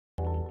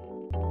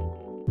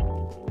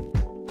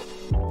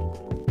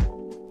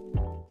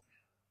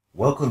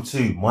Welcome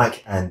to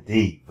Mike and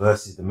D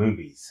versus the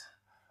movies.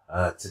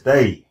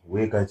 Today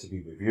we're going to be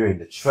reviewing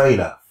the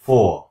trailer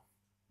for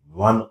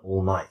Run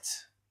All Night.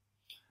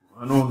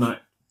 Run All Night.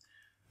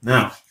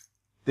 Now,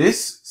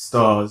 this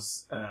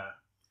stars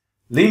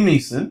Liam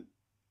Neeson.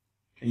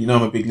 You know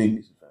I'm a big Liam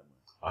Neeson fan.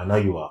 I know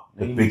you are.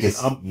 The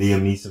biggest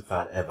Liam Neeson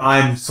fan ever.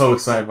 I'm so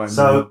excited right now.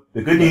 So,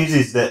 the good news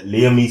is that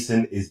Liam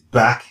Neeson is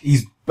back.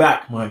 He's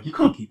back, Mike. You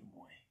can't keep him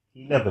away.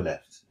 He never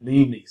left.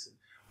 Liam Neeson.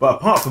 But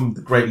apart from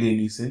the great Liam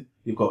Neeson,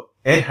 you've got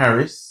Ed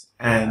Harris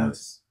and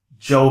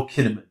Joel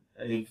Kinnaman,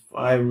 if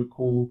I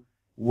recall,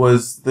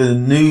 was the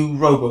new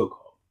RoboCop.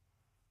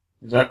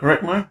 Is that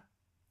correct, Mike?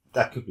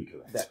 That could be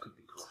correct. That could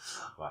be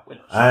correct. Right.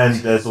 And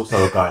there's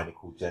also a guy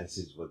called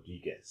Genesis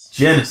Rodriguez.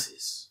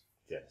 Genesis.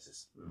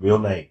 Real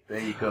name. There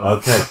you go.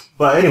 Okay.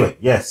 But anyway,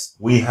 yes,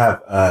 we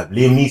have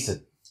Liam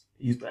Neeson.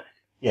 He's back.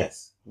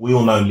 Yes. We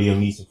all know Liam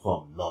Neeson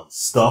from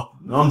Non-Stop.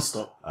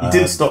 Non-Stop. He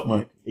didn't stop,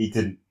 Mike. He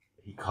didn't.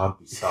 He can't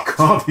be stopped.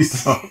 Can't be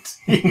stopped.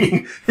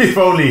 If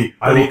only.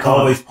 I will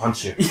always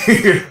punch you.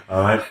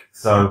 Alright.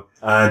 So,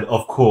 and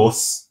of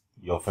course,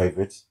 your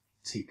favourite.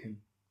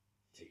 Taken.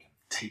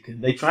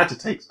 They tried to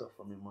take stuff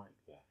from him, Mike.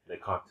 Yeah, they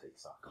can't take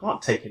stuff.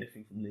 Can't take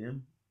anything from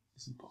Liam.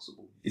 It's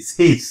impossible. It's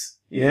his.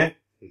 Yeah?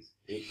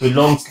 It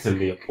belongs to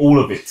Liam. All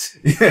of it.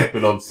 Yeah.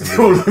 Belongs to Liam.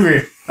 All of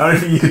it. The only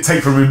thing you can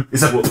take from him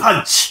is a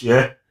punch.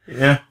 Yeah.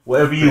 Yeah.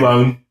 Whatever you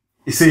own.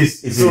 It's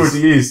his. It's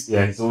already his.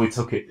 Yeah, he's already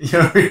took it.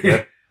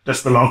 Yeah.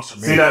 Just belongs to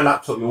me. See that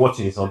laptop you're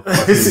watching is on?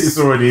 It's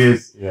already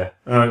his. Yeah.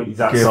 He's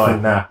Careful.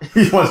 outside now.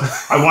 He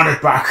wants, I want it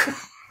back.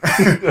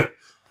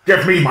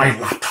 Give me my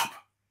laptop.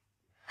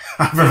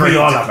 I have a very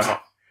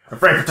laptop. A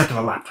very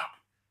particular laptop.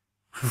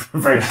 A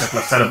very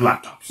particular set of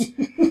laptops.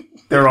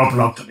 They all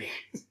belong to me.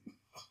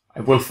 I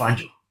will find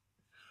you.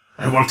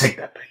 I will take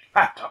that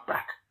laptop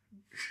back.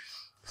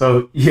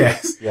 So,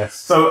 yes. Yes.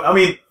 So, I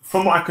mean,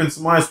 from what I can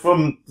surmise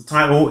from the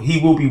title, he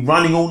will be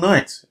running all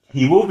night.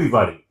 He will be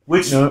running,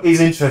 which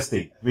is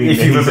interesting.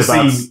 If you've ever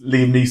seen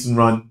Liam Neeson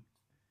run.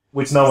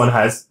 Which no one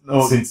has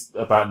since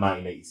about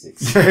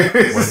 1986,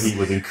 when he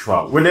was in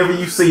Krull. Whenever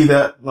you see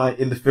that, like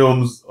in the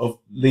films of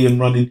Liam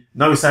running,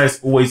 notice how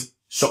it's always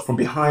shot from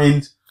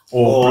behind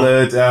or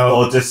blurred out.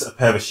 Or just a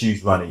pair of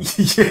shoes running.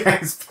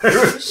 Yes,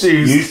 pair of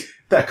shoes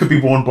that could be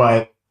worn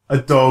by a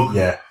dog.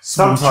 Yeah.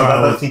 Sometimes I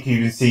don't think you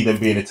even see them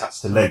being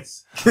attached to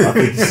legs. I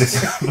think it's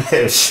just a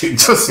pair of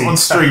shoes. Just on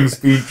strings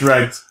being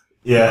dragged.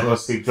 Yeah,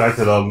 being dragged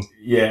along.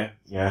 Yeah.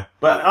 Yeah.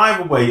 But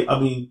either way, I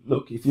mean,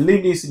 look, if you're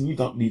Liam Neeson, you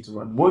don't need to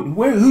run.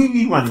 Who are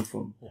you running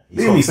from? Yeah,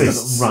 Liam Neeson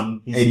doesn't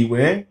run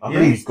anywhere. I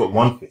believe he's got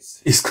one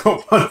fist. He's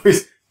got one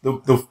fist.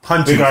 The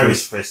punching Big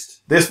Irish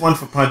fist. This one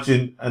for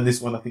punching, and this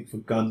one I think for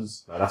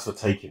guns. No, that's for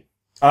taking.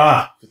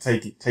 For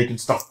taking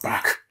stuff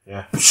back.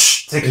 Yeah.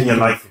 Taking your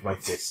life with my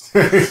fist.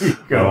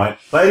 Go. Alright.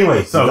 But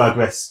anyway, so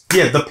digress.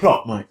 Yeah, the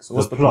plot, Mike. So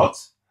what's the plot?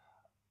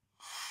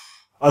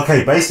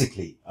 Okay,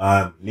 basically,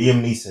 Liam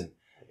Neeson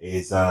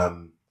is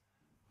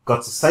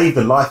got to save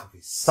the life of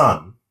his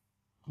son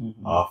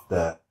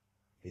after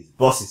his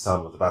boss's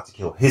son was about to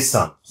kill his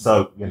son.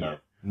 So, you know,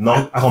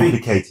 not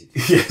complicated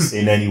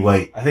in any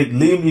way. I think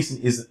Liam Neeson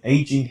is an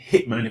aging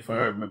hitman, if I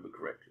remember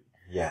correctly.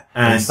 Yeah.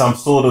 And in some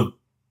sort of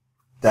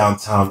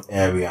downtown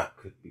area,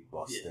 could be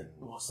Boston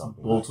or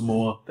something.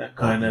 Baltimore, that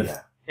kind of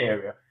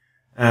area.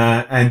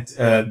 And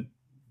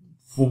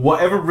for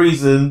whatever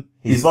reason...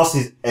 His boss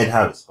is Ed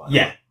Harris, by the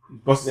way. His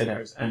boss is Ed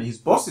Harris. And his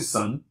boss's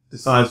son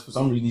decides for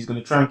some reason he's going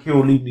to try and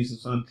kill Liam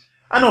Neeson's son.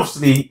 And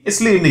obviously,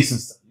 it's Liam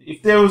Neeson's son.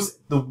 If there was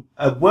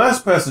a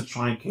worst person to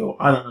try and kill,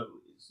 I don't know who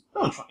it is.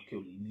 Don't try and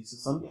kill Liam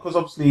Neeson's son, because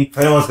obviously... If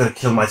anyone's going to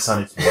kill my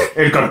son, it's me.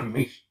 It's got to be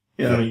me.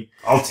 You know what I mean?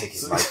 I'll take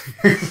his life.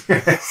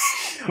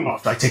 Yes.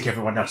 After I take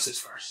everyone else's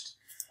first.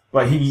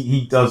 But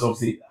he does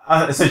obviously...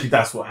 essentially,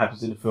 that's what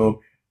happens in the film.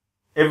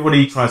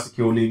 Everybody tries to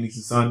kill Liam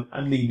Neeson's son,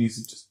 and Liam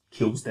Neeson just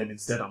kills them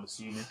instead, I'm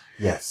assuming.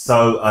 Yes.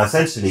 So,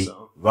 essentially,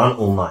 Run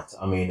All Night.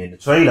 I mean, in the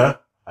trailer,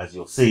 as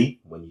you'll see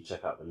when you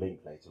check out the link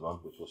later on,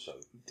 which we'll show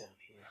you down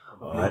here.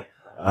 Alright.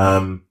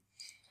 Liam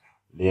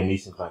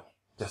Neeson's like,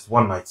 just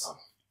one night, son.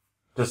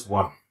 Just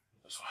one.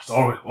 That's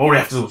all we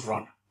have to do is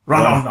run.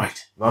 Run all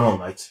night. Run all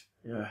night.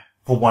 Yeah.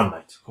 For one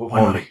night.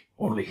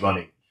 Only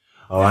running.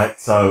 Alright.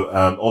 So,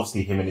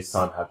 obviously him and his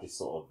son have this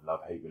sort of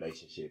love-hate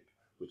relationship,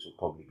 which will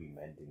probably be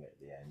mending at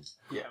the end.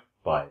 Yeah.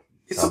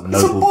 It's a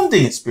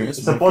bonding experience.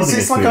 It's a bonding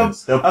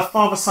experience. It's like a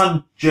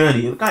father-son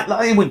journey. Like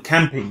they went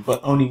camping,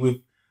 but only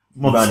with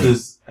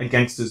monsters and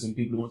gangsters and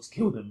people who want to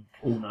kill them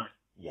all night.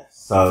 Yes.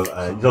 So, he's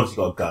obviously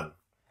got a gun.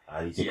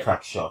 He's a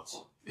crack shot.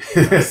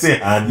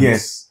 And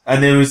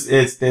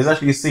there's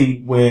actually a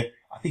scene where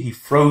I think he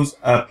throws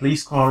a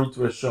police car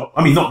into a shop.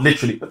 I mean, not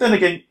literally, but then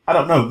again, I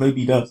don't know.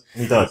 Maybe he does.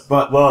 He does.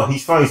 But, well,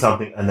 he's throwing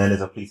something and then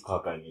there's a police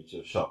car going into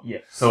a shop. Yeah.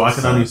 So I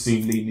can only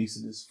assume Liam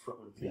Neeson is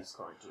throwing a police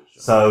car into a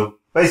shop. So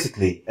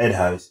basically, Ed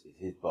Harris is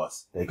his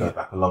boss. They go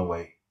back a long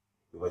way.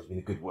 You've always been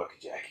a good worker,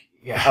 Jack.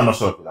 Yeah. I'm not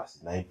sure if that's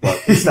his name,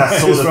 but it's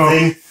that sort of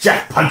thing.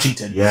 Jack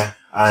Punchington. Yeah.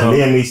 And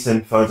Liam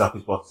Neeson phones up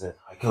his boss and says,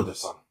 I killed your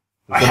son.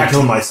 I had to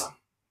kill my son.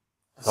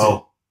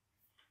 So,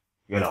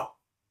 you know,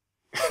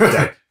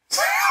 dead.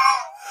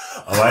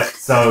 All right.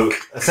 So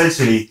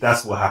essentially,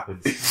 that's what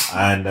happens.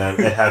 And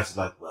Ed Harris is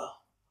like, "Well,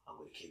 I'm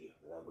going to kill you.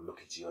 And I will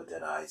look into your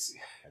dead eyes,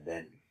 and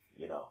then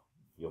you'll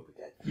be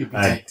dead. You'll be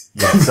dead.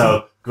 Yeah.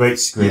 So great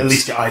script. At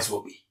least your eyes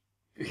will be.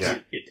 Yeah.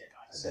 Your dead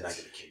eyes. And then I'm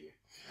going to kill you.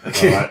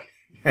 All right.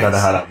 Don't know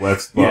how that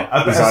works, but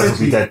his eyes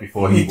will be dead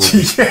before he will be.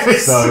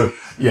 Yes. So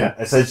yeah,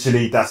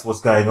 essentially, that's what's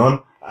going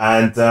on.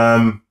 And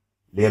Liam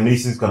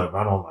Neeson's going to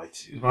run all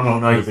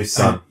night with his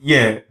son.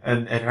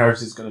 And Ed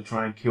Harris is going to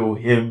try and kill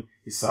him,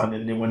 his son,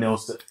 and anyone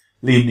else that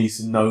Liam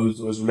Neeson knows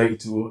or is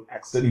related to or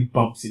accidentally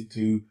bumps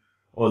into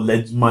or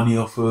lends money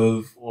off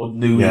of or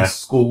knew in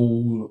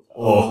school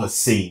or has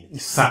seen.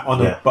 Sat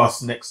on a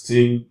bus next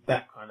to,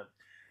 that kind of,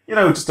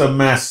 just a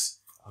mass.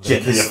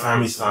 Kill your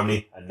family's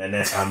family, and then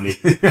their family,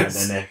 and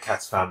then their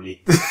cat's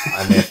family,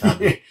 and their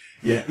family.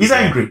 Yeah, he's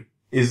angry.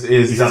 Is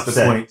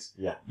the point?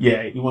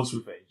 Yeah, he wants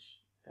revenge.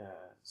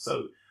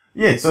 So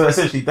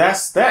essentially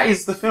that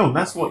is the film.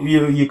 That's what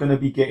you're going to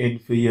be getting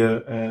for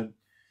your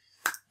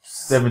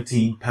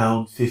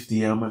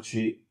 £17.50, how much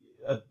a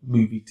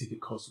movie ticket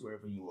costs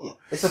wherever you are. Yeah.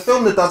 It's a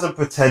film that doesn't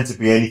pretend to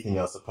be anything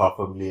else apart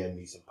from Liam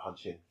Neeson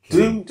punching,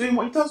 doing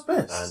what he does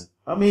best. And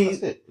I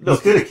mean, look,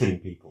 he's good at killing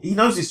people. He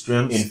knows his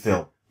strengths in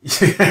film.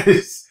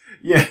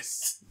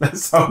 Yes.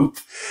 Let's hope.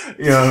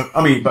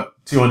 I mean,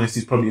 but to be honest,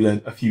 he's probably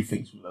learned a few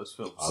things from those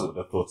films. I would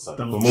have thought so.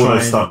 From all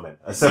those stuntmen,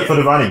 except for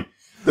the running.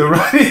 The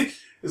running.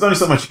 There's only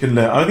so much you can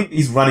learn. I think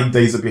his running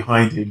days are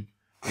behind him.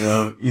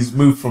 He's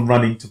moved from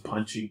running to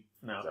punching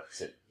now.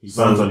 That's it. He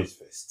runs on his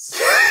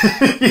fists.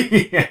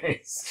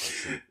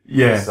 Yes.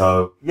 Yeah.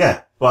 So,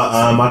 yeah. But,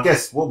 I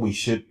guess what we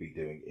should be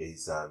doing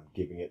is,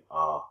 giving it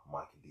our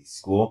Mike and D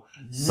score.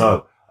 Mm-hmm.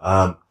 So,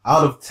 out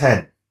of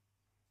 10,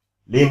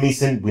 Liam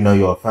Neeson, we know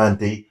you're a fan,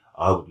 D.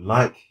 I would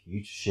like you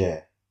to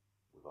share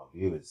with our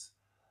viewers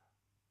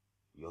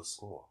your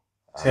score.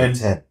 10.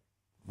 10.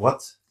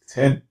 What?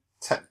 10.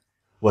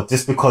 What,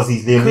 just because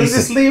he's Liam Neeson? Because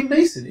it's Liam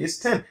Neeson. It's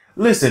 10.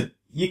 Listen,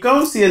 you go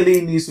and see a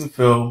Liam Neeson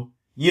film,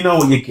 you know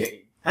what you're getting.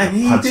 And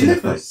he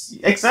delivers.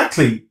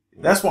 Exactly.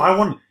 That's what I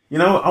want.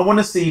 I want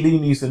to see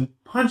Liam Neeson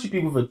punching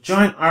people with a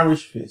giant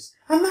Irish fist.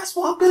 And that's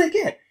what I'm going to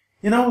get.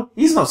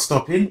 He's not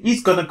stopping.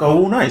 He's going to go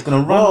all night. He's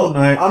going to run all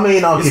night. I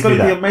mean, it's going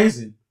to be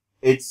amazing.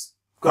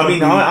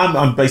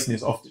 I'm basing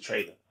this off the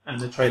trailer.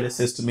 And the trailer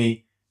says to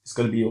me, it's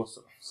going to be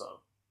awesome. So,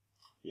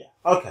 yeah.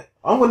 Okay.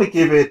 I'm going to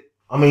give it,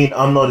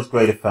 I'm not as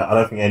great a fan. I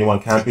don't think anyone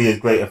can be as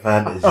great a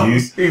fan as you. I don't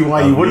see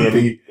why you wouldn't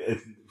be.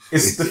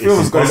 The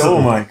film's got it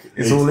all, Mike.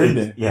 It's all in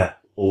there. Yeah.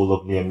 All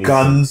of Liam Neeson.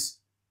 Guns,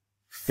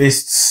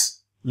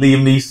 fists,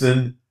 Liam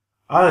Neeson.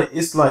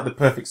 It's like the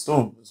perfect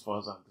storm as far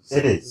as I'm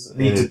concerned. It is. Doesn't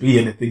need to be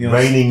anything else.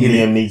 Raining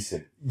Liam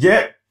Neeson.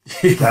 Yeah.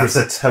 That's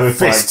a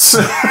terrifying fists.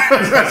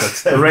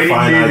 That's a Raining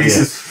terrifying Liam idea.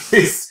 Neeson's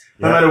fists.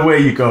 No matter where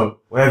you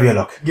go. Wherever you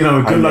look.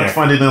 Good luck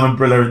finding an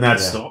umbrella in that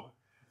storm.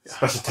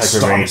 Special type of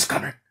rain. Storm's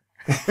coming.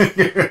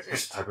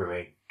 Special type of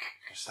rain.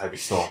 Special type of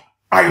storm.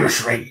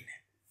 Irish rain.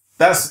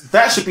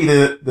 That should be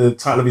the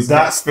title of his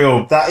next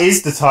film. That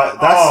is the title.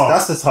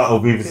 That's the title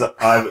of his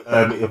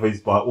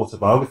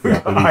autobiography. I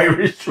believe.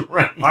 Irish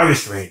rain.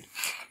 Irish rain.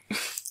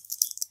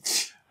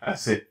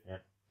 That's it. Yeah.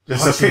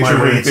 Just a picture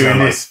of him doing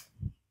this.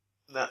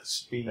 That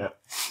should be. Yeah.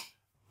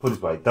 Put it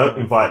this way: don't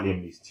invite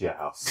Liam Neeson to your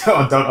house.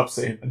 Don't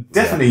upset him. And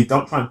definitely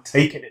don't try and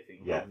take anything.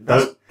 Yeah.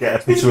 Don't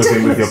get a picture of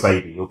him with your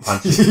baby. You'll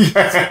punch him.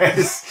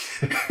 Yes.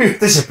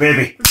 This is your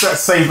baby. That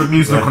same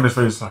bemused look on his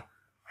face, like,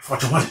 I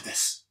thought you wanted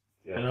this.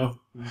 Yeah.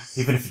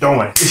 Even if you don't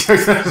want it.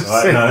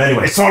 Right, no,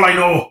 anyway. It's all I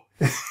know.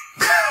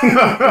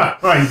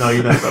 I know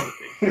you know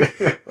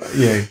something.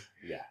 Yeah.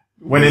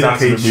 When he's in a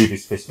actually cage. remove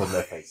his fist from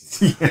their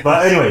faces.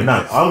 But anyway,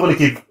 no, I'm going to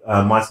give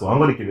my score. I'm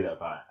going to give it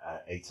about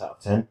 8 out of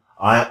 10.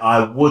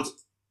 I would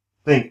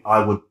think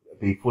I would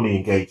be fully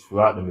engaged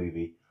throughout the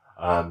movie.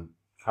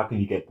 How can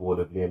you get bored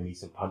of Liam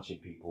Neeson punching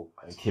people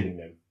and killing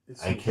them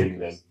and killing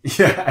them?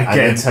 Yeah, again. And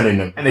then telling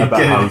them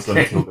about how he's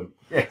going to kill them.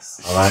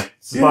 Yes. All right.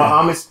 But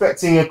I'm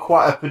expecting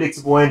quite a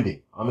predictable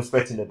ending. I'm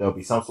expecting that there'll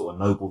be some sort of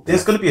noble death.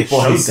 There's going to be a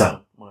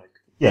showdown, Mike.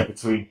 Yeah,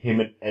 between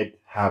him and Ed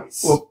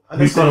Harris. Well,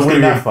 who's going to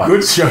win that fight?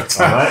 Good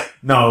showdown. All right.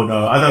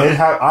 No, I don't.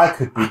 I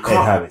could beat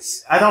Ed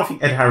Harris. I don't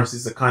think Ed Harris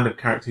is the kind of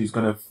character who's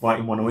going to fight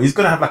in one-on-one. He's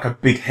going to have like a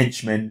big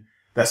henchman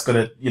that's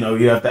going to,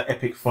 you have that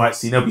epic fight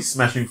scene. They'll be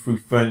smashing through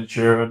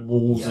furniture and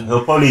walls. And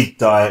he'll probably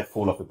die,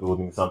 fall off a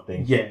building or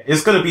something. Yeah,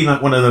 it's going to be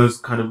like one of those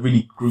kind of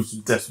really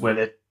gruesome deaths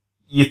where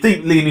you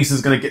think Liam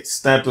Neeson's going to get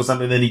stabbed or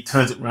something, then he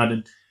turns it around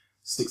and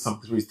sticks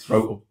something through his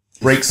throat or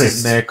breaks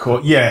his neck,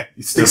 or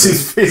he sticks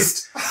his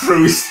fist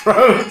through his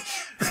throat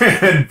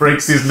and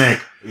breaks his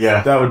neck.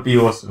 Yeah, that would be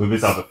awesome with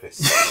his other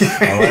fist.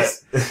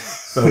 Yes. All right.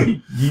 So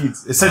he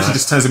essentially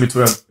just turns him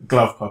into a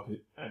glove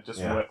puppet and just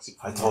works it.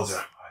 I told you,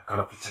 I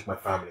gotta protect my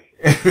family.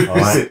 All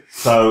right.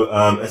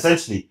 So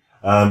essentially,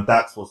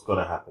 that's what's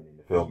gonna happen in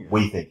the film.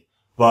 We think,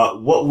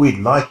 but what we'd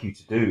like you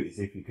to do is,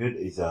 if you could,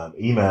 is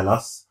email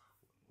us.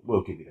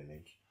 We'll give you the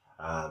link.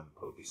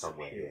 Probably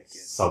somewhere here.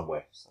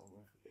 Somewhere.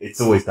 It's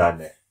always down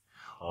there.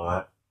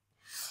 Alright.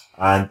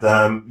 And,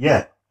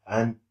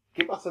 and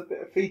give us a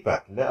bit of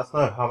feedback and let us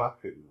know how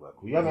accurate we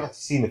work. We haven't actually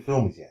seen the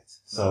films yet,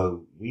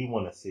 so we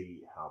want to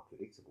see how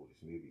predictable this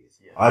movie is.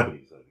 Yeah. I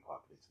believe it's going to be quite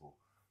predictable.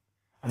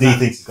 Do you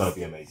think it's going to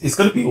be amazing? It's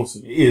going to be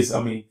awesome. It is.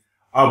 I mean,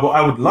 what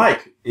I would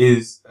like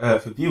is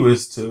for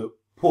viewers to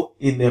put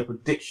in their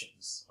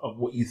predictions of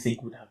what you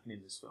think would happen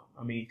in this film.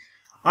 I mean,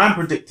 I'm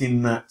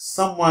predicting that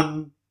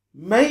someone,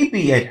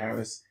 maybe Ed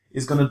Harris,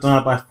 is going to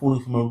die by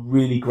falling from a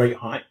really great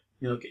height.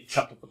 You know, getting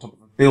chucked off the top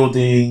of a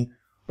building.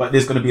 But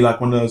there's going to be like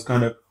one of those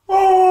kind of,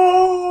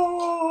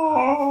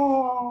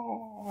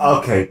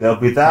 okay, there'll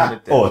be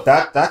that. Kind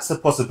of that's a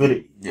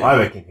possibility. Yeah. I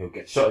reckon he'll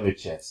get shot in the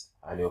chest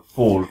and he'll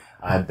fall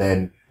and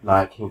then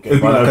like he'll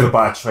get run over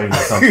by a train or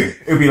something.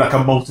 It'll be like a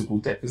multiple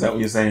death. Is that what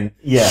you're saying?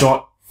 Yeah.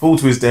 Shot, fall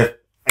to his death,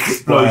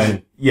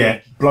 explosion.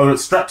 Yeah. Blown,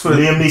 strapped to a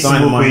Liam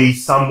Neeson will be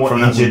somewhat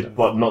injured,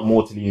 but not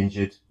mortally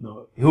injured.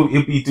 No, he'll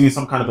be doing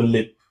some kind of a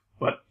limp,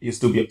 but he'll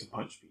still be able to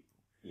punch people.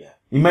 Yeah.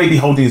 He may be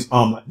holding his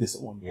arm like this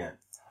at one point. Yeah.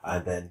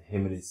 And then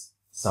him and his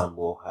son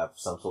will have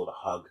some sort of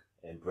hug,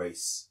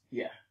 embrace.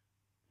 Yeah.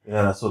 You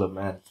know, that sort of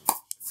man.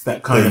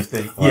 That kind of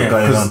thing.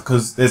 Yeah,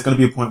 because there's going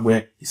to be a point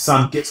where his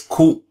son gets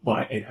caught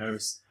by Ed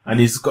Harris and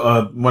he's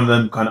got one of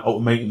them kind of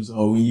ultimatums.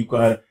 Oh, you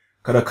gotta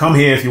come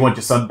here if you want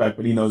your son back.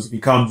 But he knows if he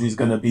comes, he's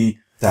going to be...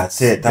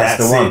 That's it.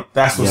 That's the one.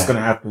 That's what's going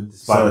to happen.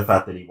 Despite the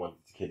fact that he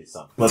wanted to kill his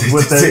son. But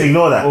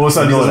ignore that. All of a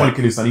sudden, he doesn't want to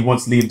kill his son. He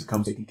wants Liam to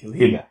come so he can kill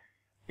him. Yeah.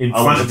 In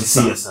front of his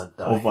son.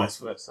 Or vice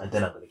versa. And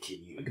then I'm going to kill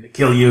you. I'm going to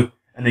kill you.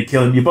 And then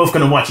kill him. You're both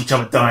going to watch each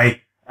other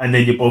die. And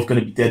then you're both going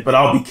to be dead. But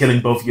I'll be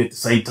killing both of you at the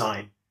same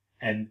time.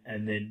 And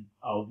then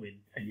I'll win.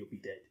 And you'll be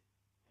dead.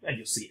 And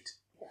you'll see it.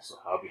 Also,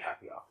 I'll be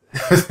happy after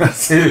that.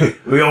 That's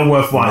it. We're all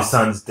worthwhile. My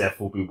son's death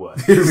will be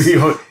worth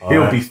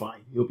He'll be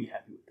fine. He'll be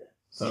happy with that.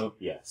 So,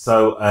 yeah.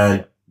 So,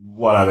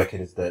 what I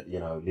reckon is that,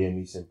 Liam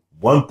Neeson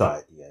won't die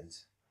at the end.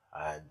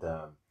 And,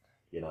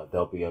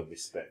 there'll be a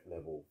respect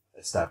level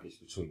established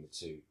between the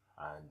two.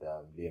 And,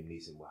 Liam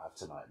Neeson will have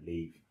to,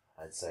 leave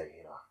and say,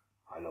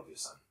 I love your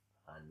son.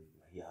 And,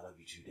 yeah, I love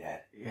you too,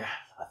 Dad. Yeah.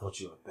 I thought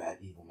you were a bad,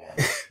 evil man.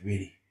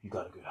 Really, you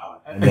got a good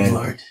heart. And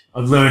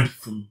I've learned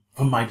from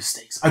my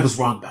mistakes. I was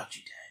wrong about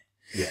you,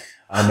 Dad. Yeah.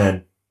 And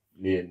then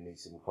Liam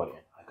Neeson will probably,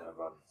 I gotta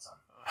run, son.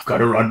 I've got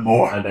to run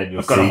more. And then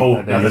you'll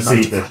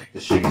see the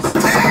shoes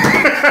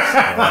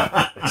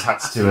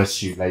attached to a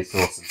shoelace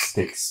or some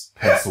sticks,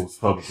 pencils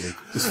probably.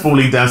 Just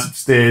falling down some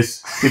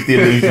stairs, give the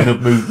illusion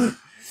of movement.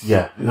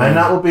 Yeah. And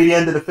that will be the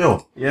end of the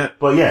film. Yeah.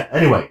 But yeah,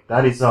 anyway,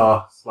 that is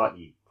our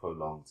slightly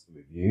prolonged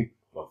review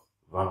of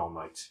Run All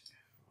Night.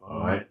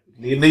 Alright.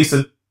 Liam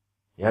Neeson.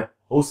 Yep.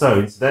 Also,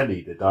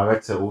 incidentally, the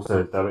director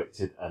also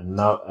directed a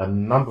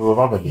number of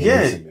other Liam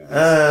Neeson movies.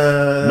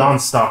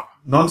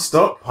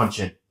 Non-stop.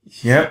 Punching.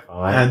 Yep.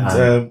 Right.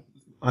 And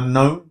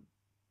Unknown.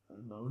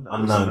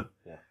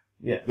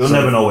 Yeah. You'll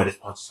never know where this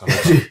punch is coming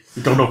from.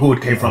 You don't know who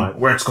it came from,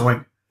 where it's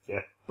going.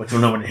 Yeah. But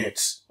you'll know when it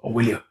hits. Or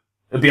will you?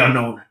 It'll be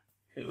unknown.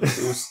 It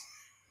was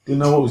didn't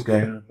know what was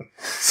going on.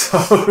 So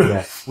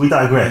yeah, we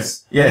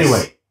digress. Yes.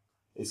 Anyway,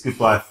 it's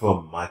goodbye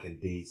from Mike and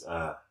Dee's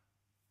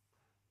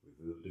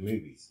review of the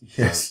movies.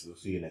 Yes. So we'll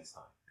see you next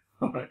time.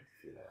 All right.